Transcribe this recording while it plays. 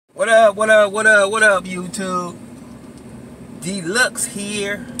up, what up, what up, what up, YouTube? D.lux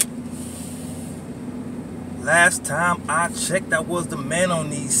here. Last time I checked, I was the man on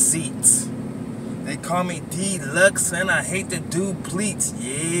these seats. They call me D.lux and I hate to do pleats.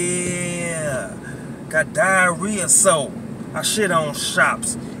 Yeah. Got diarrhea, so I shit on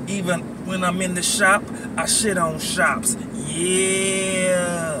shops. Even when I'm in the shop, I shit on shops.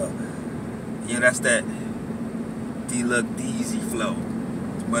 Yeah. Yeah, that's that D.lux Deezy flow.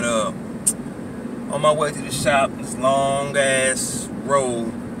 But on my way to the shop, this long ass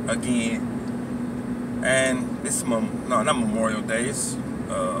road again. And it's not Memorial Day, it's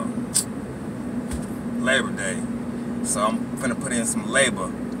Labor Day. So I'm finna put in some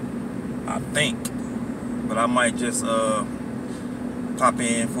labor, I think. But I might just pop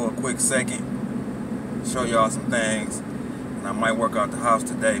in for a quick second, show y'all some things. And I might work out the house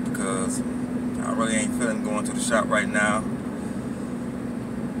today because I really ain't feeling going to the shop right now.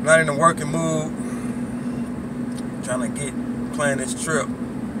 Not in the working mood. Trying to plan this trip.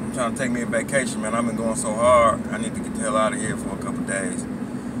 I'm trying to take me a vacation, man. I've been going so hard. I need to get the hell out of here for a couple days.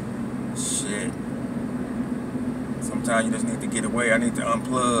 Shit. Sometimes you just need to get away. I need to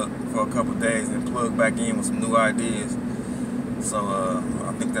unplug for a couple days and plug back in with some new ideas. So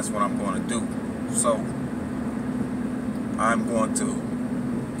I think that's what I'm going to do. So I'm going to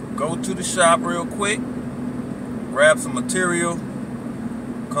go to the shop real quick, grab some material,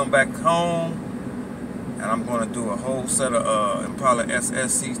 come back home, and I'm going to do a whole set of Impala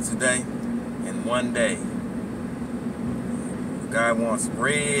SS seats today in one day. The guy wants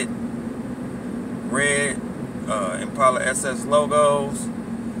red Impala SS logos,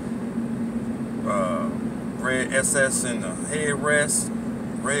 red SS in the headrest,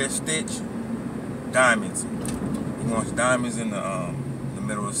 red stitch, diamonds. He wants diamonds in the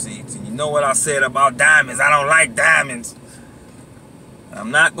middle of the seats. And you know what I said about diamonds? I don't like diamonds. I'm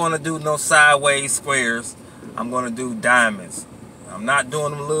not going to do no sideways squares. I'm going to do diamonds. I'm not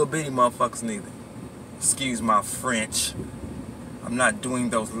doing them little bitty motherfuckers neither. Excuse my French. I'm not doing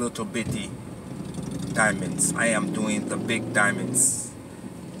those little bitty diamonds. I am doing the big diamonds.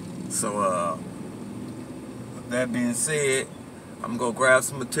 So, with that being said, I'm going to grab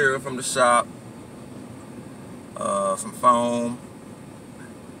some material from the shop. Some foam.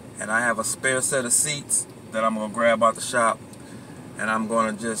 And I have a spare set of seats that I'm going to grab out the shop. And I'm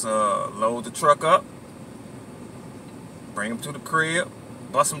going to just load the truck up, bring them to the crib,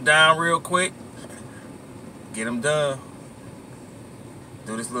 bust them down real quick, get them done.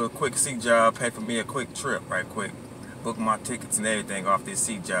 Do this little quick seat job, pay for me a quick trip right quick. Book my tickets and everything off this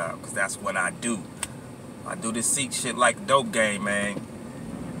seat job, because that's what I do. I do this seat shit like a dope game, man.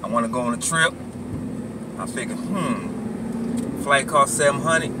 I want to go on a trip. I figured, flight cost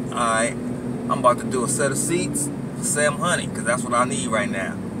 $700. Alright, I'm about to do a set of seats. $700, because that's what I need right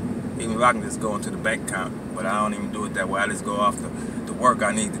now. Even if I can just go into the bank account, but I don't even do it that way. I just go off the work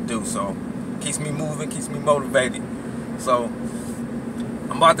I need to do. So keeps me moving, keeps me motivated. So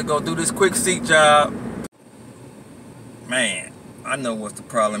I'm about to go do this quick seat job. Man, I know what the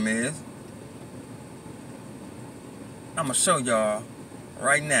problem is. I'm gonna show y'all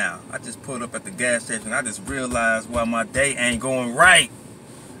right now. I just pulled up at the gas station. I just realized why my day ain't going right.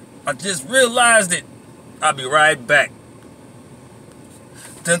 I just realized it. I'll be right back.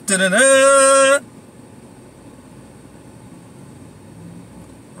 Dun, dun, dun, dun.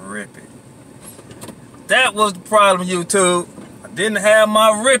 Rip it. That was the problem, YouTube. I didn't have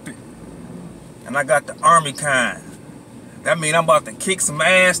my rip it. And I got the army kind. That means I'm about to kick some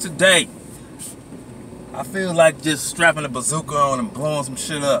ass today. I feel like just strapping a bazooka on and blowing some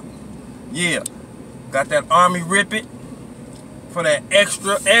shit up. Yeah. Got that army rip it. For that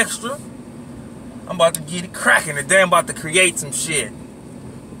extra. I'm about to get it cracking today. I'm about to create some shit.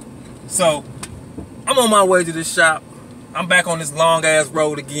 So, I'm on my way to the shop. I'm back on this long ass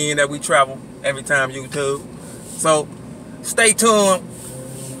road again that we travel every time, YouTube. So, stay tuned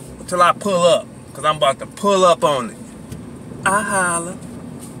until I pull up. Because I'm about to pull up on it. I holla.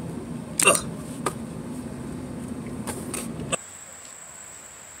 Ugh.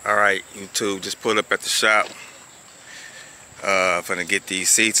 Alright, YouTube, just pulled up at the shop. Finna get these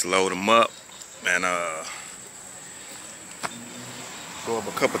seats, load them up. And go over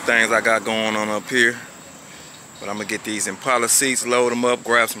a couple things I got going on up here. But I'm gonna get these Impala seats, load them up,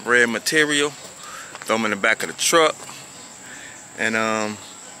 grab some red material, throw them in the back of the truck, and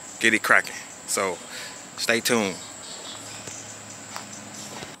get it cracking. So stay tuned.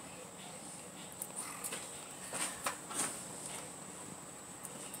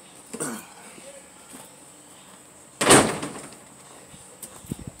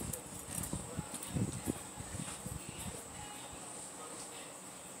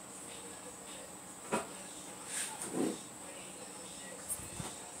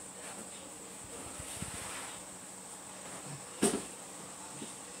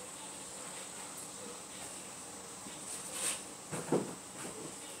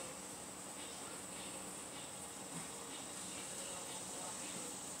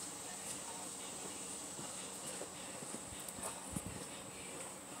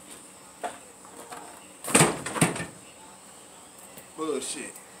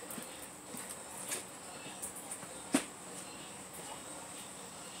 shit.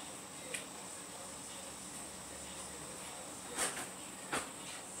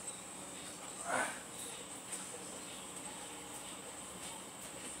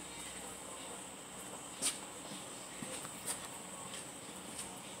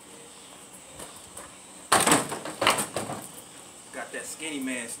 Got that skinny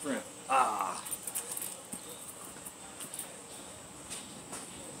man strength. Ah.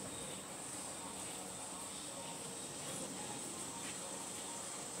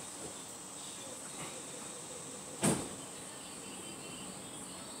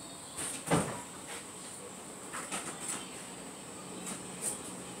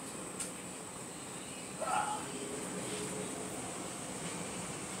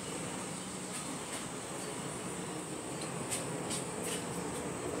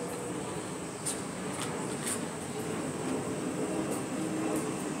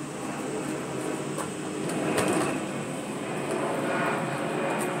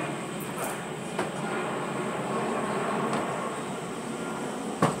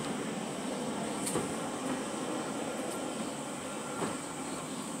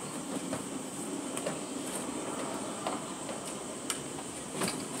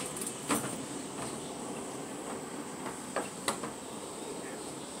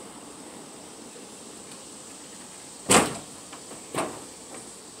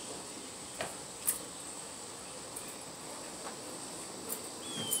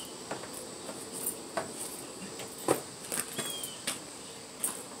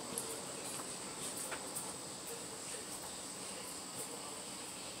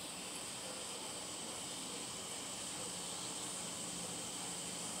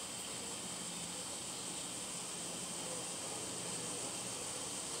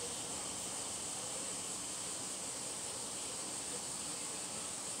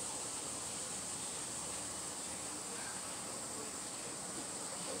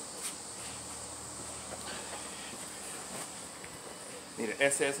 Need an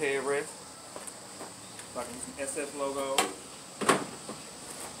SS headrest. So I can use some SS logo.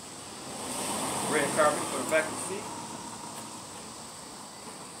 Red carpet for the back of the seat.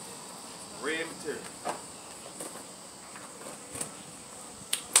 Red material.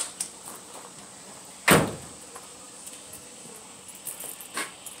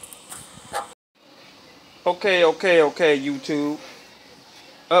 Okay, YouTube.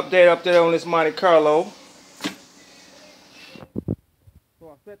 Update on this Monte Carlo. So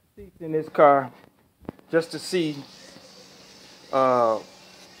I set the seats in this car just to see how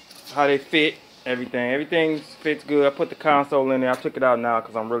they fit, everything. Everything fits good. I put the console in there. I took it out now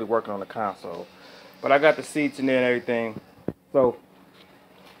because I'm really working on the console. But I got the seats in there and everything. So,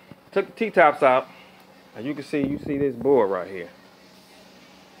 took the T-tops out. As you can see, you see this board right here.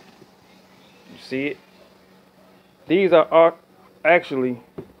 You see it? These are actually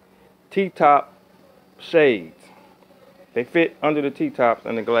T-top shades. They fit under the T-tops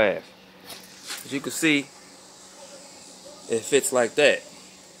and the glass. As you can see, it fits like that.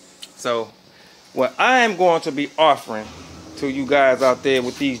 So, what I am going to be offering to you guys out there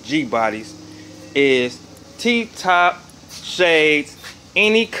with these G-bodies is T-top shades,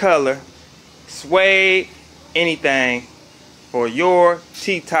 any color, suede, anything for your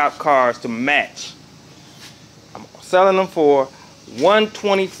T-top cars to match. I'm selling them for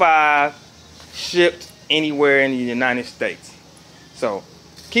 $125 shipped anywhere in the United States. So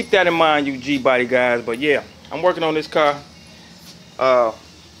keep that in mind, you G-body guys. But yeah, I'm working on this car. I'm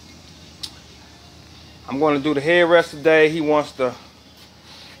going to do the headrest today. He wants the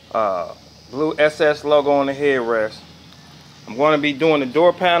blue SS logo on the headrest. I'm going to be doing the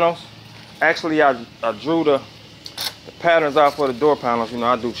door panels. Actually, I drew the patterns out for the door panels. You know,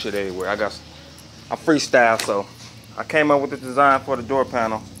 I do shit everywhere. I'm freestyle, so I came up with the design for the door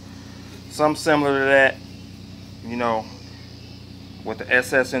panel. Something similar to that, you know, with the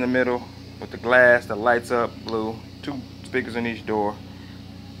SS in the middle, with the glass that lights up blue, 2 speakers in each door.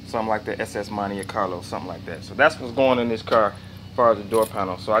 Something like the SS Monte Carlo, something like that. So that's what's going in this car as far as the door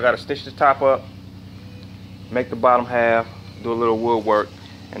panel. So I got to stitch the top up, make the bottom half, do a little woodwork,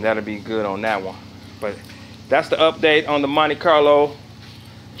 and that'll be good on that one. But that's the update on the Monte Carlo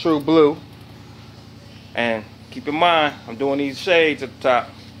True Blue. And keep in mind, I'm doing these shades at the top.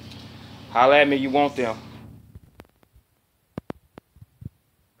 Holla at me, you want them.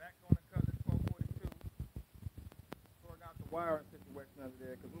 Back on the cut, 442. Sorting out the wiring situation under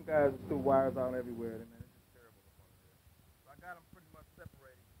there, because them guys just threw wires out everywhere. Man, it's just terrible up under there. So I got them pretty much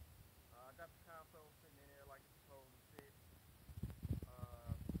separated. I got the console sitting in there like it's supposed to sit.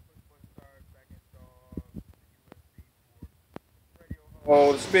 Push button start, back install, the USB port, radio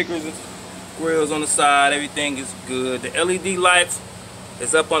All the speakers and grills on the side, everything is good. The LED lights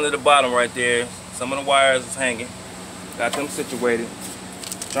is up under the bottom right there. Some of the wires is hanging. Got them situated.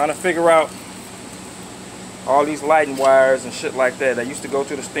 Trying to figure out all these lighting wires and shit like that. I used to go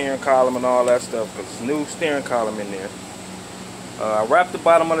to the steering column and all that stuff because it's new steering column in there. I wrapped the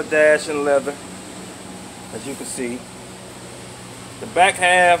bottom of the dash in leather, as you can see. The back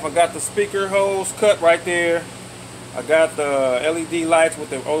half, I got the speaker holes cut right there. I got the LED lights with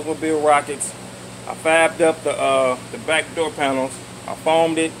the Oldsmobile rockets. I fabbed up the back door panels. I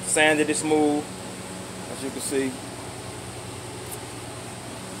foamed it, sanded it smooth, as you can see.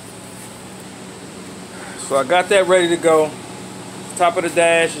 So I got that ready to go. Top of the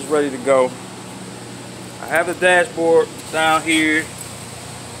dash is ready to go. I have the dashboard down here.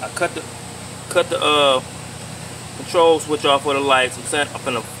 I cut the control switch off for the lights. I'm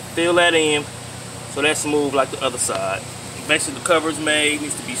gonna fill that in so that's smooth like the other side. Eventually the cover is made,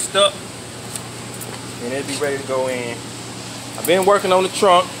 needs to be stuck, and it'll be ready to go in. I've been working on the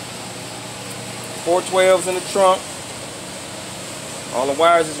trunk. 412s in the trunk. All the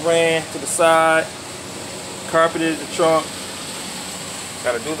wires is ran to the side. Carpeted the trunk.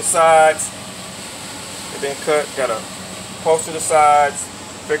 Gotta do the sides. They've been cut. Gotta upholster the sides.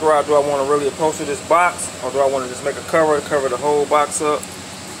 Figure out, do I want to really upholster this box, or do I want to just make a cover to cover the whole box up?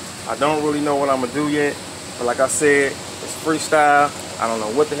 I don't really know what I'm gonna do yet, but like I said, it's freestyle. I don't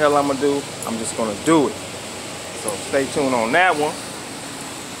know what the hell I'm gonna do. I'm just gonna do it. So stay tuned on that one.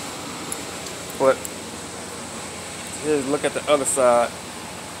 But here's a look at the other side.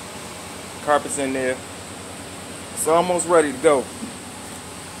 Carpet's in there. It's almost ready to go.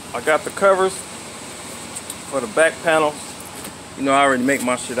 I got the covers for the back panels. You know, I already make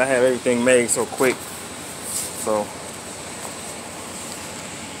my shit. I have everything made so quick. So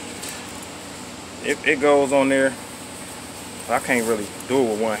it goes on there. I can't really do it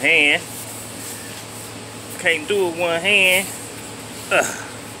with one hand. Can't do it with one hand. Ugh.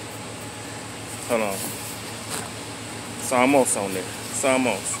 Hold on. It's almost on there. It's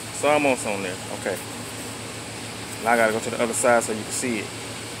almost on there. Okay. Now I gotta go to the other side so you can see it.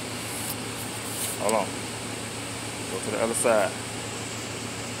 Hold on. Go to the other side.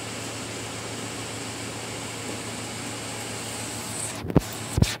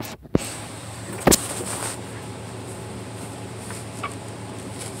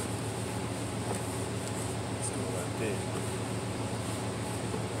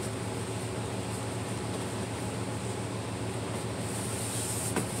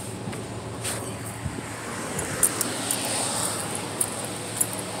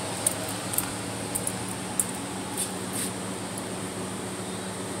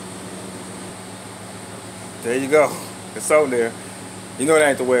 There you go. It's on there. You know that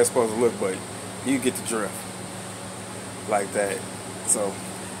ain't the way it's supposed to look, but you get the drift. Like that. So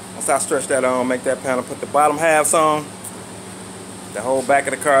once I stretch that on, make that panel, put the bottom halves on, the whole back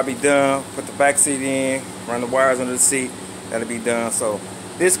of the car be done. Put the back seat in, run the wires under the seat, that'll be done. So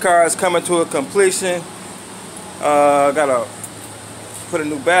this car is coming to a completion. Gotta put a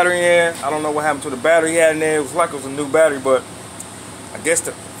new battery in. I don't know what happened to the battery he had in there. It was like it was a new battery, but I guess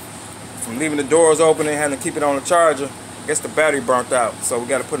from leaving the doors open and having to keep it on the charger, I guess the battery burnt out. So we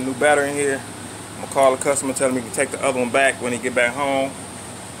got to put a new battery in here. I'm gonna call the customer, tell him he can take the other one back when he get back home.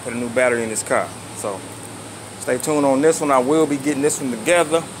 Put a new battery in this car. So stay tuned on this one. I will be getting this one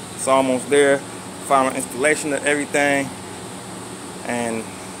together. It's almost there. Final installation of everything, and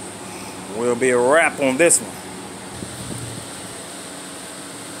will be a wrap on this one.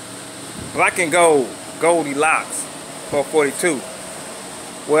 Black and gold, D.lux 442.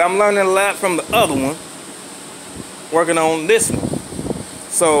 Well, I'm learning a lot from the other one, working on this one.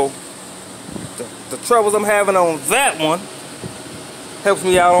 So the troubles I'm having on that one helps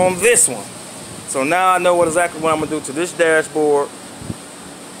me out on this one. So now I know exactly what I'm gonna do to this dashboard,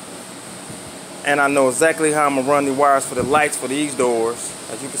 and I know exactly how I'm gonna run the wires for the lights for these doors.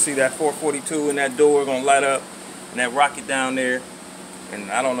 As you can see, that 442 in that door gonna light up, and that rocket down there. And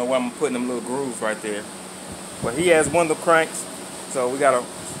I don't know where I'm putting them little grooves right there. But he has window cranks, so we gotta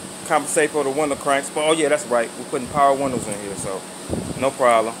compensate for the window cranks. But oh yeah, that's right, we're putting power windows in here, so no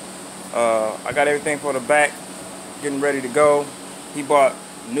problem. I got everything for the back, getting ready to go. He bought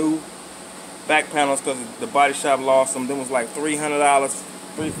new back panels because the body shop lost them. Them was like $300,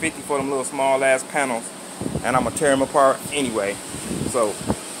 $350 for them little small ass panels, and I'm gonna tear them apart anyway. So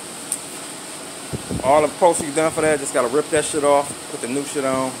all the proceeds done for that. Just gotta rip that shit off, put the new shit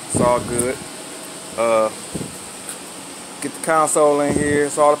on. It's all good. Get the console in here.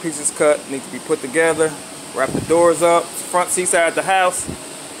 So all the pieces cut, need to be put together. Wrap the doors up. Front seat side of the house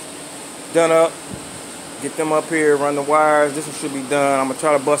done up. Get them up here, run the wires. This one should be done. I'm gonna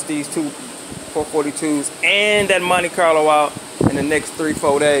try to bust these two 442s and that Monte Carlo out in the next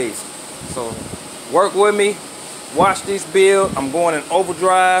 3-4 days. So work with me, watch this build. I'm going in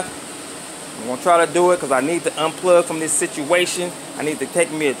overdrive. I'm gonna try to do it because I need to unplug from this situation. I need to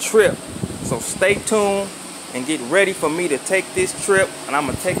take me a trip. So stay tuned and get ready for me to take this trip, and I'm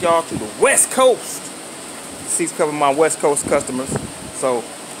gonna take y'all to the West Coast. Seats cover my West Coast customers. So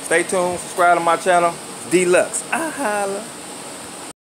stay tuned, subscribe to my channel. D.lux. I holla.